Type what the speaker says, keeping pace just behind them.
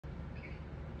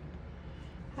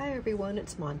Hi everyone,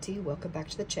 it's Monty. Welcome back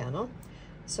to the channel.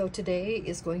 So today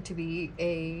is going to be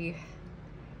a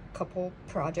couple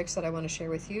projects that I want to share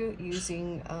with you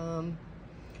using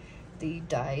the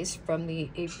dies from the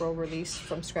April release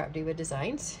from Scrap Diva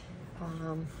Designs.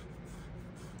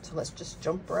 So let's just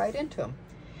jump right into them.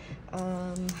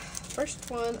 First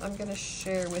one I'm going to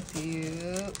share with you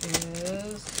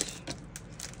is,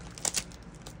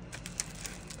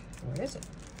 where is it?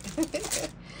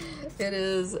 It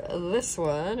is this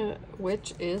one,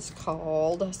 which is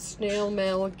called Snail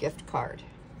Mail Gift Card.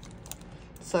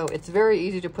 So it's very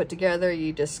easy to put together.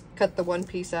 You just cut the one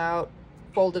piece out,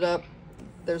 fold it up.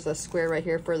 There's a square right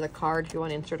here for the card if you want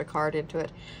to insert a card into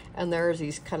it. And there's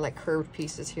these kind of like curved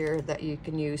pieces here that you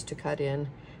can use to cut in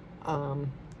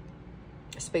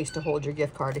space to hold your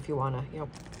gift card if you want to,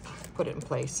 put it in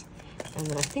place. And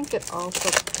then I think it also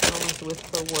comes with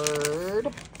the word.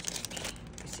 Let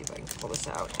me see if I can pull this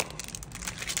out.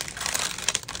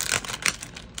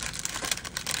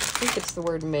 I think it's the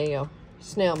word mail.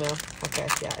 Snail mail. Okay,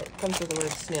 yeah, it comes with the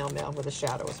word snail mail with the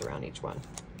shadows around each one.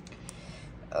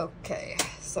 Okay,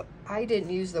 so I didn't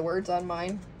use the words on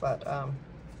mine, but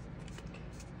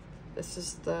this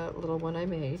is the little one I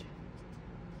made.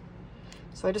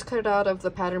 So I just cut it out of the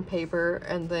pattern paper,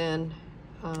 and then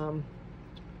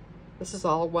this is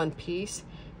all one piece,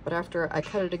 but after I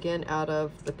cut it again out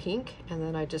of the pink, and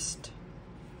then I just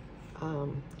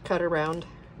cut around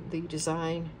the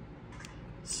design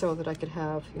so that I could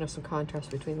have, some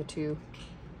contrast between the two,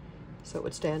 so it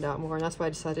would stand out more. And that's why I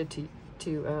decided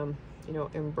to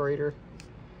embroider,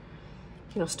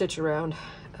 stitch around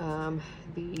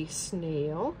the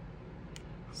snail.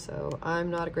 So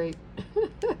I'm not a great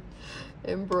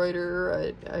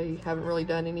embroiderer. I haven't really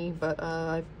done any, but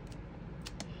I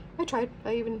tried.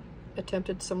 I even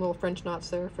attempted some little French knots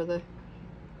there for the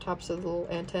tops of the little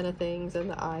antenna things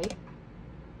and the eye.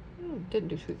 Didn't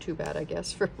do too bad, I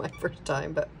guess, for my first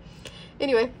time, but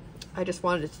anyway, I just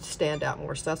wanted it to stand out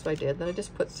more, so that's what I did. Then I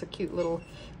just put some cute little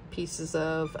pieces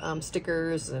of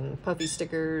stickers and puffy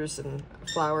stickers and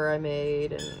flower I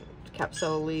made and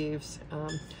capsule leaves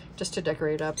just to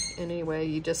decorate up. And anyway,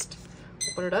 you just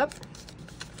open it up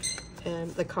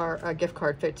and the gift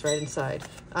card fits right inside.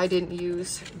 I didn't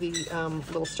use the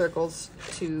little circles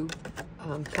to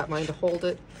cut mine to hold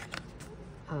it.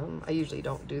 I usually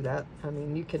don't do that. I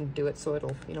mean, you can do it so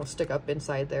it'll, stick up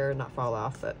inside there and not fall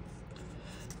off, but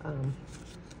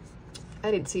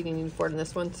I didn't see any need for it in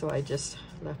this one, so I just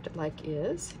left it like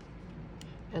is.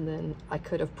 And then I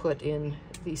could have put in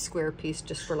the square piece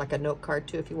just for like a note card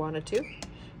too if you wanted to,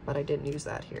 but I didn't use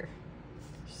that here.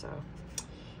 So,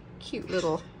 cute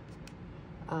little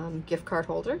gift card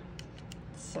holder.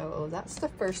 So that's the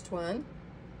first one.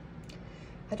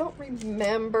 I don't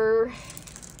remember,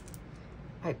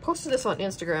 I posted this on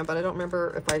Instagram, but I don't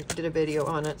remember if I did a video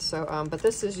on it. So, but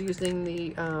this is using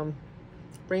the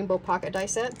rainbow pocket die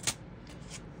set.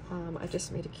 I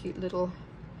just made a cute little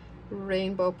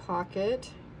rainbow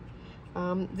pocket.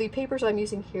 The papers I'm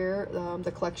using here,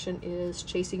 the collection is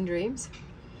Chasing Dreams.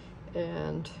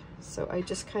 And so I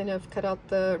just kind of cut out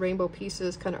the rainbow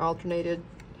pieces, kind of alternated,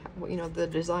 the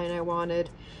design I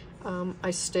wanted. I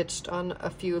stitched on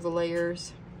a few of the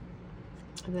layers,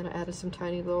 and then I added some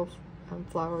tiny little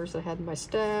flowers I had in my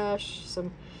stash,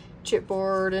 some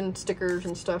chipboard and stickers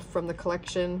and stuff from the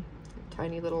collection,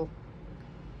 tiny little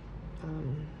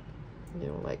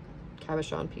like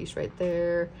cabochon piece right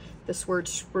there. This word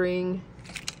spring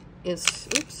is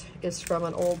from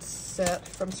an old set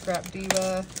from Scrap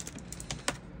Diva.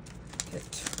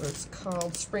 It was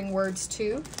called Spring Words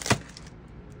 2,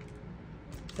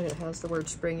 and it has the word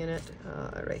spring in it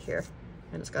right here,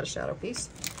 and it's got a shadow piece.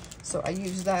 So I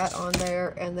used that on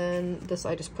there, and then this,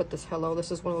 I just put this hello.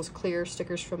 This is one of those clear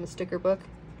stickers from the sticker book.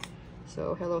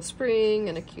 So hello spring,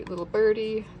 and a cute little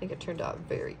birdie. I think it turned out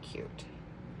very cute.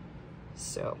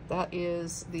 So that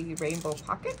is the rainbow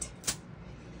pocket.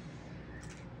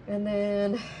 And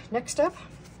then next up,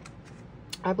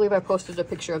 I believe I posted a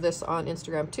picture of this on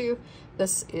Instagram too.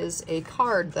 This is a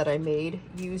card that I made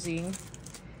using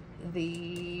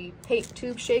the paint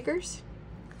tube shakers.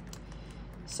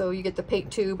 So you get the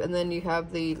paint tube, and then you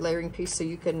have the layering piece, so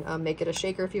you can make it a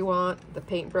shaker if you want, the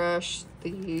paintbrush,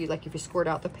 like if you squirt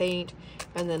out the paint,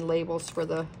 and then labels for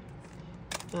the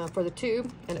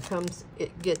tube, and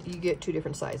you get two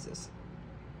different sizes.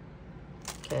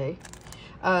 Okay,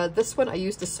 this one I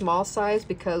used the small size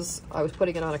because I was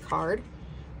putting it on a card,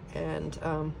 and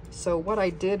so what I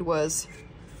did was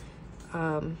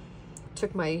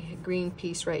took my green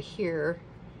piece right here.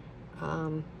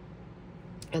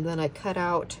 And then I cut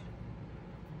out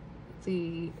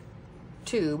the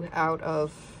tube out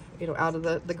of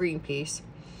the green piece,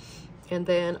 And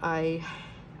then I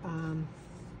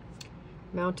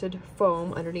mounted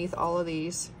foam underneath all of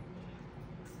these,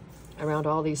 around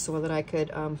all these, so that I could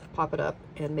pop it up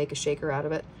and make a shaker out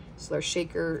of it. So there's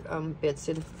shaker bits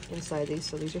inside these,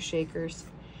 so these are shakers.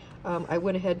 I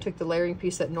went ahead and took the layering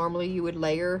piece that normally you would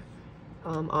layer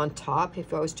on top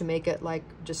if I was to make it like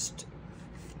just,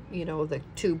 you know, the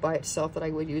tube by itself that I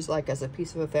would use like as a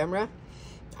piece of ephemera.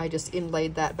 I just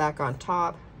inlaid that back on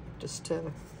top just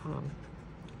to,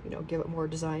 you know, give it more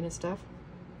design and stuff.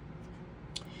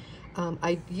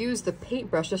 I used the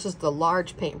paintbrush. This is the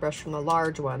large paintbrush from the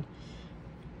large one.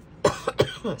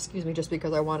 Excuse me, just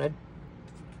because I wanted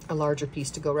a larger piece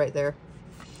to go right there.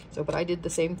 So, but I did the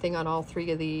same thing on all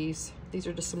three of these. These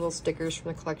are just some little stickers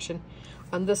from the collection.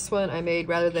 On this one, I made,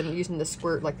 rather than using the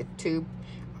squirt like the tube,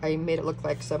 I made it look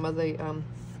like some of the, you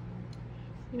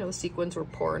know, the sequins were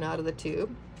pouring out of the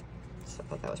tube. So I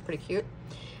thought that was pretty cute.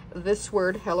 This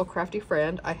word, Hello Crafty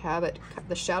Friend, I have it,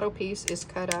 the shadow piece is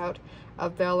cut out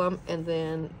of vellum, and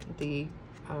then the,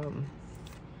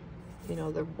 you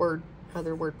know, the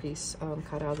other word piece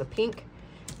cut out of the pink.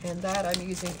 And that I'm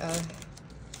using a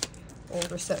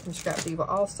older set from Scrap Diva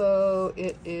also.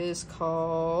 It is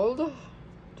called,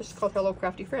 just called Hello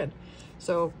Crafty Friend.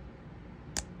 So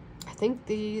I think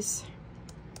these,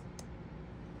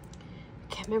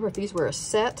 I can't remember if these were a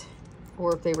set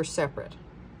or if they were separate,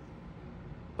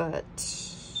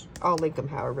 but I'll link them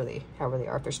however they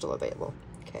are, if they're still available.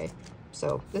 Okay,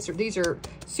 so these are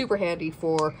super handy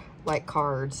for like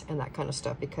cards and that kind of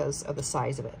stuff because of the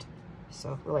size of it.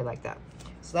 So really like that.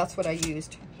 So that's what I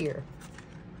used here.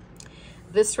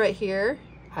 This right here,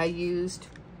 I used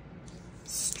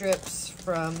strips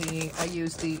from the, I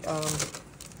used the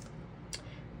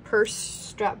purse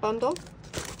strap bundle,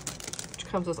 which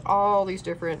comes with all these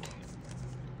different,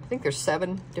 I think there's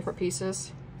 7 different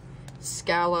pieces,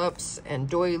 scallops and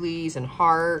doilies and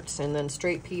hearts, and then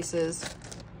straight pieces,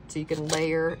 so you can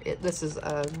layer it. This is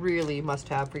a really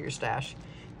must-have for your stash,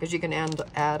 because you can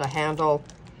add a handle.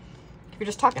 If you're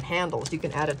just talking handles, you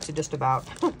can add it to just about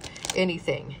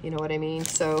anything, you know what I mean?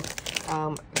 So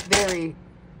very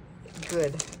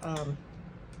good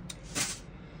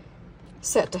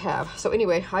set to have. So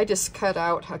anyway, I just cut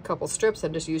out a couple strips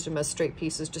and just used them as straight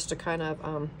pieces just to kind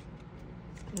of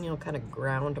you know, kind of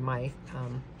ground my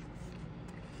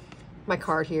my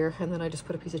card here. And then I just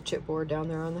put a piece of chipboard down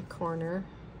there on the corner.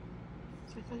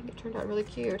 So I think it turned out really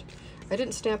cute. I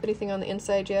didn't stamp anything on the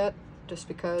inside yet, just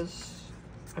because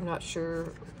I'm not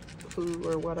sure who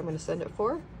or what I'm going to send it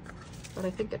for, but I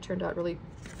think it turned out really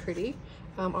pretty.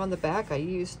 On the back, I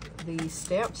used the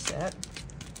stamp set.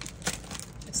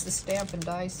 It's the Stamp and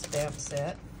Die stamp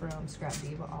set from Scrap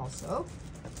Diva also.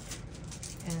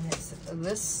 And it's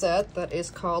this set that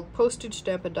is called Postage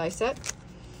Stamp and Die Set.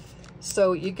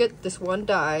 So you get this one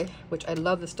die, which I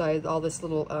love this die, all this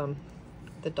little,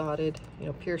 the dotted, you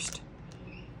know, pierced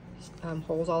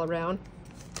holes all around.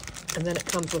 And then it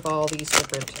comes with all these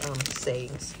different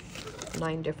sayings,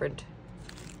 9 different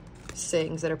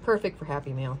sayings that are perfect for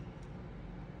Happy Mail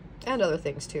and other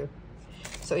things too.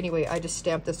 So anyway, I just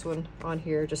stamped this one on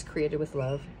here, just created with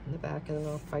love in the back, and then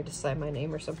I'll probably just sign my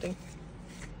name or something.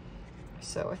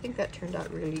 So I think that turned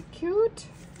out really cute.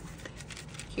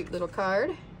 Cute little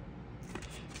card.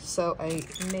 So I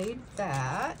made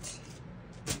that.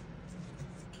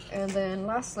 And then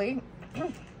lastly,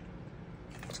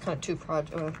 it's kind of two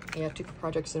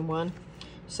projects in one.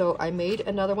 So I made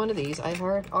another one of these. I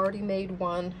had already made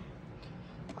one,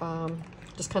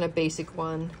 just kind of basic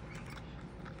one,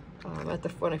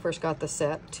 when I first got the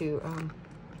set to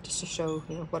just to show,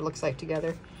 you know, what it looks like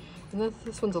together. And then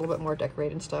this one's a little bit more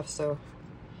decorated and stuff. So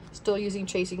still using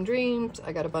Chasing Dreams.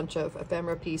 I got a bunch of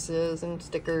ephemera pieces and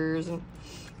stickers and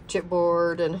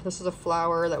chipboard, and this is a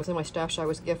flower that was in my stash I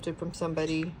was gifted from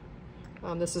somebody.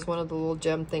 This is one of the little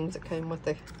gem things that came with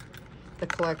the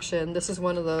collection. This is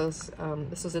one of those,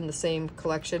 this is in the same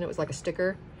collection. It was like a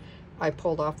sticker. I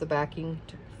pulled off the backing,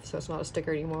 so it's not a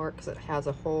sticker anymore because it has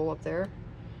a hole up there.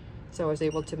 So I was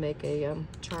able to make a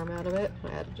charm out of it. I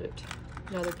added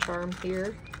another charm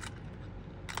here.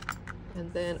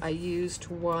 And then I used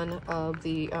one of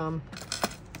the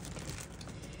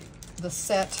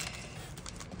set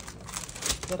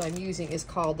that I'm using is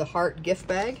called the Heart Gift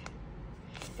Bag.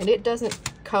 And it doesn't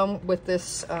come with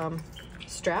this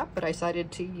strap, but I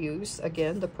decided to use,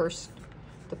 again, the purse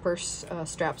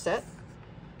strap set.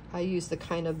 I used the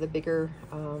kind of the bigger,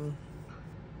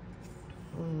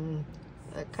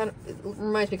 it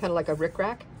reminds me kind of like a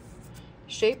rickrack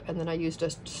shape, and then I used a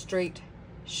straight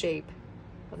shape,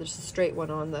 just a straight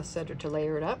one on the center to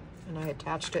layer it up, and I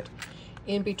attached it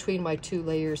in between my 2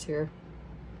 layers here.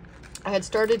 I had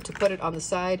started to put it on the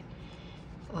side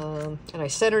And I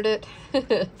centered it,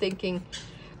 thinking,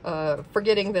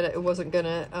 forgetting that it wasn't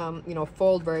gonna, you know,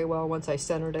 fold very well once I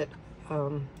centered it.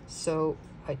 So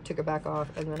I took it back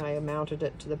off, and then I mounted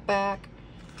it to the back.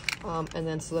 And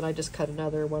then so then I just cut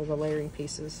another one of the layering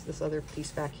pieces, this other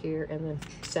piece back here, and then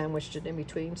sandwiched it in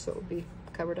between so it would be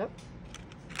covered up.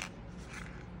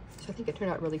 So I think it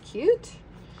turned out really cute.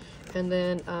 And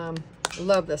then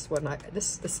love this one.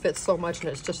 This fits so much, and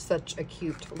it's just such a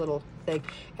cute little thing.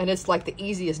 And it's like the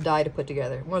easiest die to put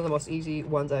together. One of the most easy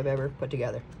ones I've ever put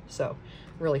together. So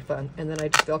really fun. And then I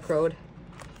just Velcroed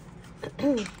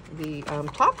the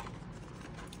top.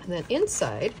 And then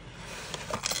inside,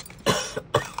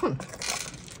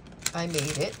 I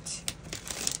made it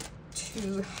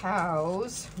to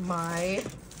house my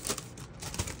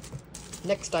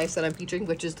next dice that I'm featuring,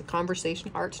 which is the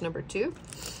Conversation Hearts #2.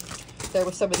 There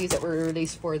were some of these that were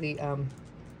released for the,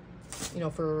 you know,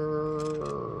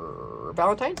 for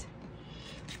Valentine's.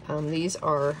 These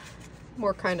are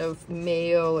more kind of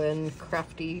male and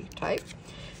crafty type.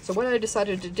 So what I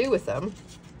decided to do with them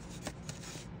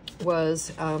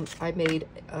was I made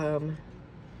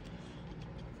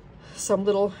some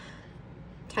little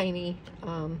tiny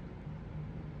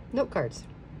note cards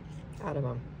out of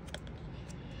them.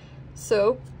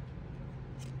 So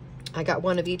I got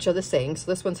one of each of the sayings.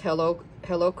 So this one's hello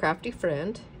crafty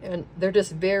friend, and they're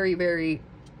just very, very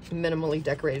minimally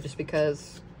decorated, just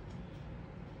because,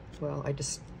 well, I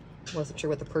just wasn't sure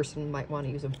what the person might want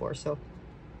to use them for. So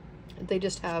they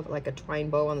just have like a twine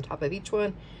bow on the top of each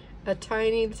one, a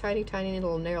tiny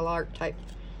little nail art type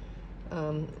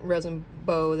resin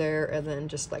bow there, and then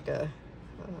just like a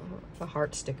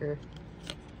heart sticker.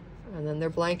 And then they're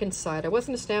blank inside. I was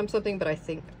going to stamp something, but I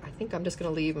think I'm just going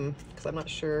to leave them because I'm not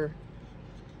sure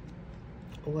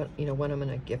what, you know, when I'm going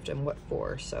to gift them what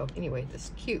for. So anyway,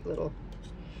 this cute little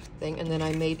thing. And then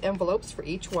I made envelopes for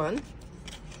each one.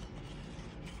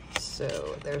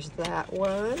 So there's that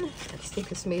one. I just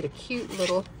think it's made a cute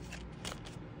little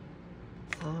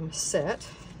set.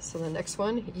 So the next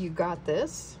one, you got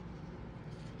this.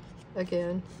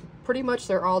 Again, pretty much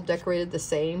they're all decorated the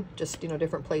same, just, you know,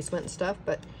 different placement and stuff,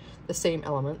 but the same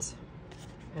elements.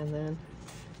 And then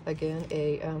again,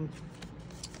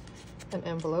 an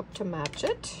envelope to match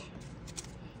it.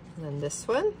 And then this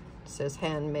one says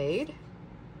handmade.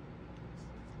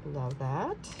 Love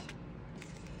that.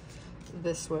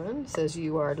 This one says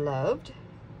you are loved.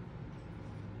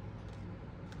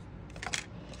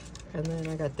 And then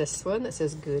I got this one that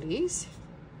says goodies.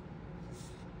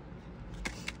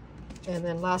 And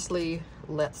then lastly,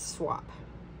 let's swap.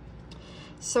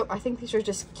 So I think these are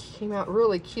just came out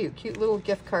really cute little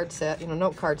gift card set, you know,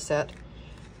 note card set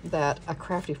that a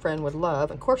crafty friend would love.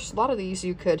 Of course, a lot of these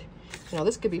you could, you know,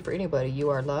 this could be for anybody. You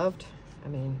are loved. I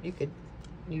mean, you could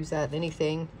use that in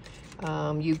anything.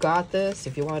 You got this.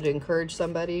 If you wanted to encourage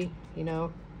somebody, you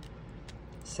know,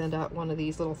 send out one of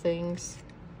these little things.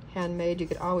 Handmade, you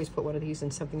could always put one of these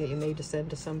in something that you made to send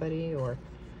to somebody, or,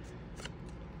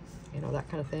 you know, that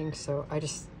kind of thing. So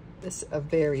this is a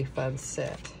very fun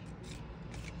set.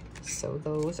 So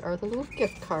those are the little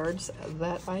gift cards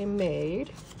that I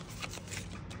made.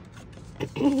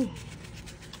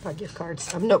 Not gift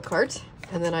cards, note cards.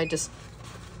 And then I just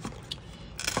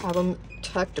have them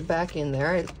tucked back in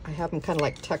there. I have them kind of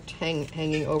like tucked,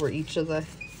 hanging over each of the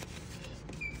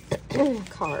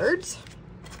cards.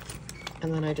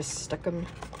 And then I just stick them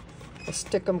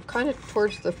kind of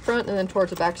towards the front and then towards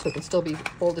the back so it can still be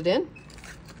folded in.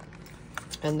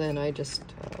 And then I just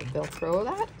Velcro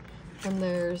that. And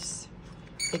there's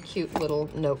a cute little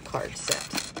note card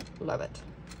set. Love it.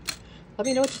 Let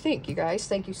me know what you think, you guys.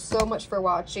 Thank you so much for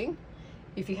watching.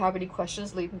 If you have any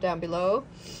questions, leave them down below.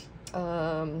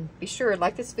 Be sure to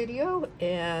like this video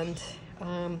and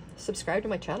subscribe to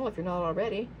my channel if you're not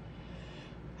already.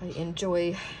 I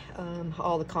enjoy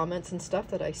all the comments and stuff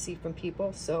that I see from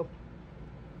people. So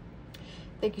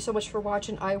thank you so much for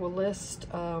watching. I will list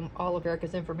all of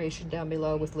Erica's information down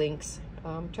below with links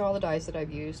to all the dies that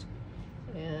I've used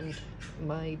and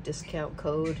my discount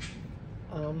code.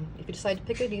 If you decide to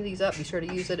pick any of these up, be sure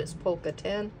to use it. It's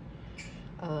Polka10.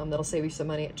 That'll save you some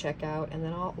money at checkout. And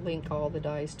then I'll link all the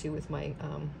dies too with my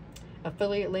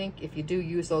affiliate link. If you do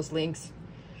use those links,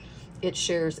 it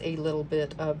shares a little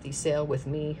bit of the sale with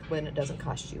me when it doesn't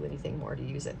cost you anything more to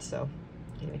use it. So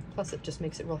anyway, plus it just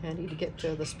makes it real handy to get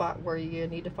to the spot where you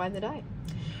need to find the die.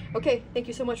 Okay, thank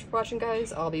you so much for watching,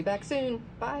 guys. I'll be back soon.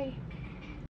 Bye.